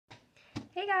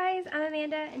Hey guys, I'm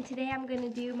Amanda, and today I'm going to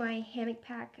do my hammock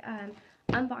pack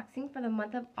unboxing for the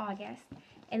month of August.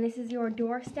 And this is your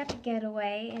doorstep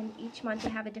getaway, and each month they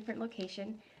have a different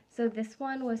location. So this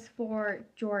one was for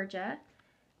Georgia,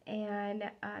 and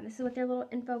this is what their little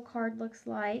info card looks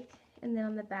like. And then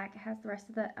on the back it has the rest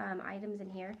of the items in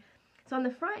here. So on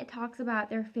the front it talks about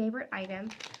their favorite item,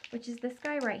 which is this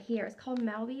guy right here. It's called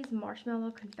MALVI's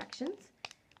Marshmallow Confections,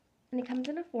 and it comes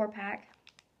in a 4-pack.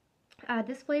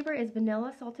 This flavor is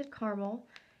Vanilla Salted Carmel,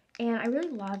 and I really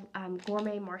love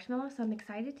gourmet marshmallow, so I'm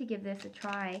excited to give this a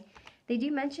try. They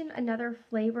do mention another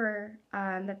flavor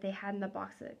that they had in the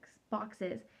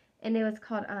boxes, and it was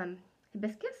called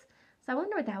Bisquits, so I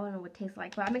wonder what that one would taste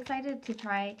like, but I'm excited to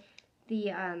try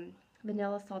the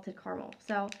Vanilla Salted Caramel.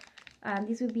 So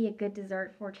these would be a good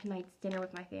dessert for tonight's dinner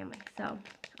with my family, so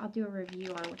I'll do a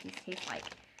review on what these taste like.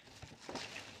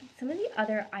 Some of the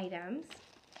other items.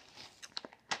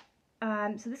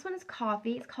 So this one is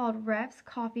coffee. It's called Ref's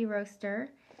Coffee Roaster.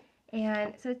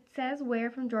 And so it says where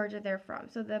from Georgia they're from.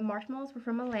 So the marshmallows were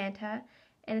from Atlanta.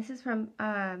 And this is from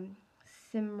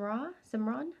Cimarron.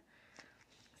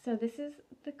 So this is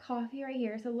the coffee right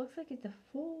here. So it looks like it's a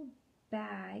full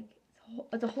bag.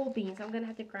 It's a whole bean. So I'm going to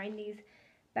have to grind these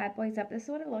bad boys up. This is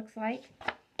what it looks like.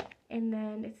 And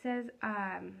then it says,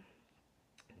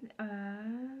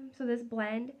 so this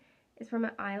blend is from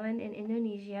an island in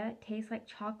Indonesia. It tastes like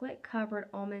chocolate-covered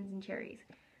almonds and cherries.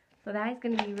 So that is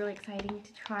going to be really exciting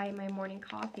to try in my morning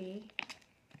coffee.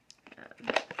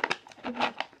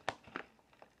 Okay,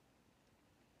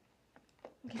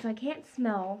 so I can't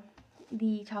smell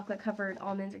the chocolate-covered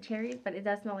almonds or cherries, but it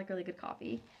does smell like really good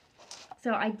coffee.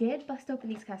 So I did bust open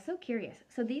these because I was so curious.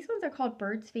 So these ones are called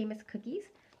Byrd's Famous Cookies.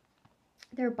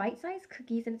 They're bite-sized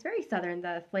cookies, and it's very southern,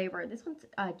 the flavor. This one's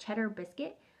a cheddar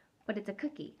biscuit, but it's a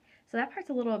cookie. So that part's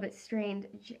a little bit strange.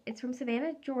 It's from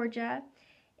Savannah, Georgia,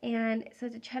 and so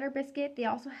it's a cheddar biscuit. They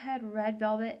also had red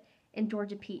velvet and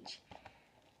Georgia peach.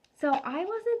 So I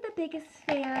wasn't the biggest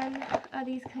fan of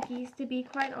these cookies, to be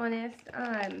quite honest.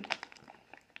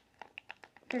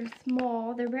 They're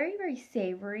small. They're very, very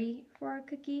savory for a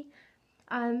cookie.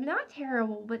 Not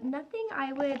terrible, but nothing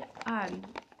I would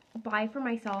buy for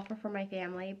myself or for my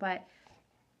family, but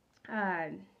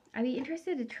I'd be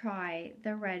interested to try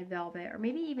the red velvet or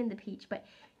maybe even the peach. But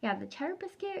yeah, the cheddar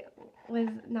biscuit was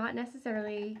not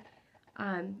necessarily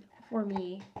for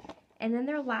me. And then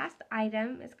their last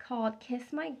item is called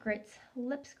Kiss My Grits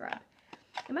Lip Scrub.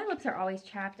 And my lips are always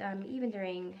chapped, even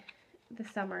during the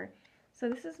summer. So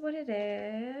this is what it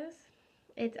is.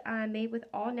 It's made with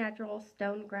all natural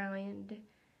stone ground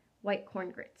white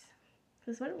corn grits.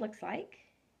 So this is what it looks like.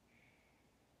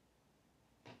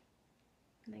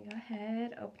 And then go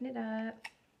ahead, open it up.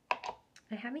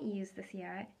 I haven't used this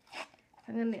yet. So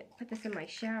I'm going to put this in my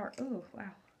shower. Oh,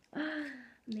 wow. I'm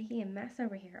making a mess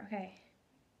over here. Okay.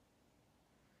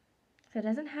 So it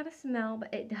doesn't have a smell,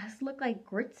 but it does look like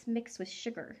grits mixed with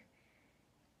sugar.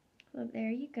 So there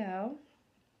you go.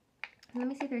 Let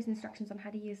me see if there's instructions on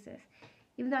how to use this.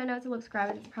 Even though I know it's a lip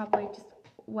scrub, it's probably just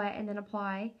wet and then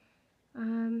apply.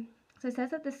 So it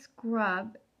says that the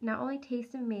scrub not only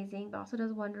tastes amazing, but also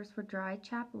does wonders for dry,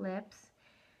 chapped lips.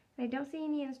 And I don't see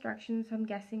any instructions, so I'm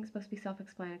guessing it's supposed to be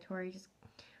self-explanatory. Just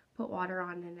put water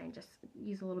on and then just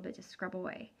use a little bit to scrub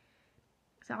away.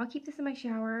 So I'll keep this in my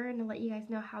shower and I'll let you guys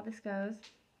know how this goes.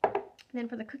 And then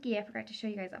for the cookie, I forgot to show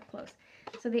you guys up close.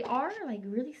 So they are like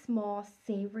really small,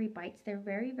 savory bites. They're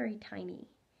very, very tiny.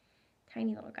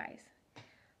 Tiny little guys.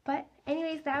 But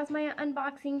anyways, that was my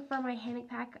unboxing for my hammock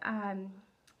pack.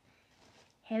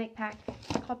 Hammock pack.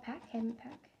 Called pack? Hammock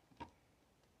pack?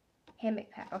 Hammock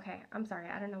pack. Okay, I'm sorry.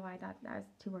 I don't know why that was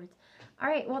 2 words.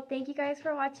 Alright, well, thank you guys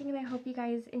for watching, and I hope you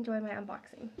guys enjoyed my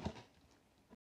unboxing.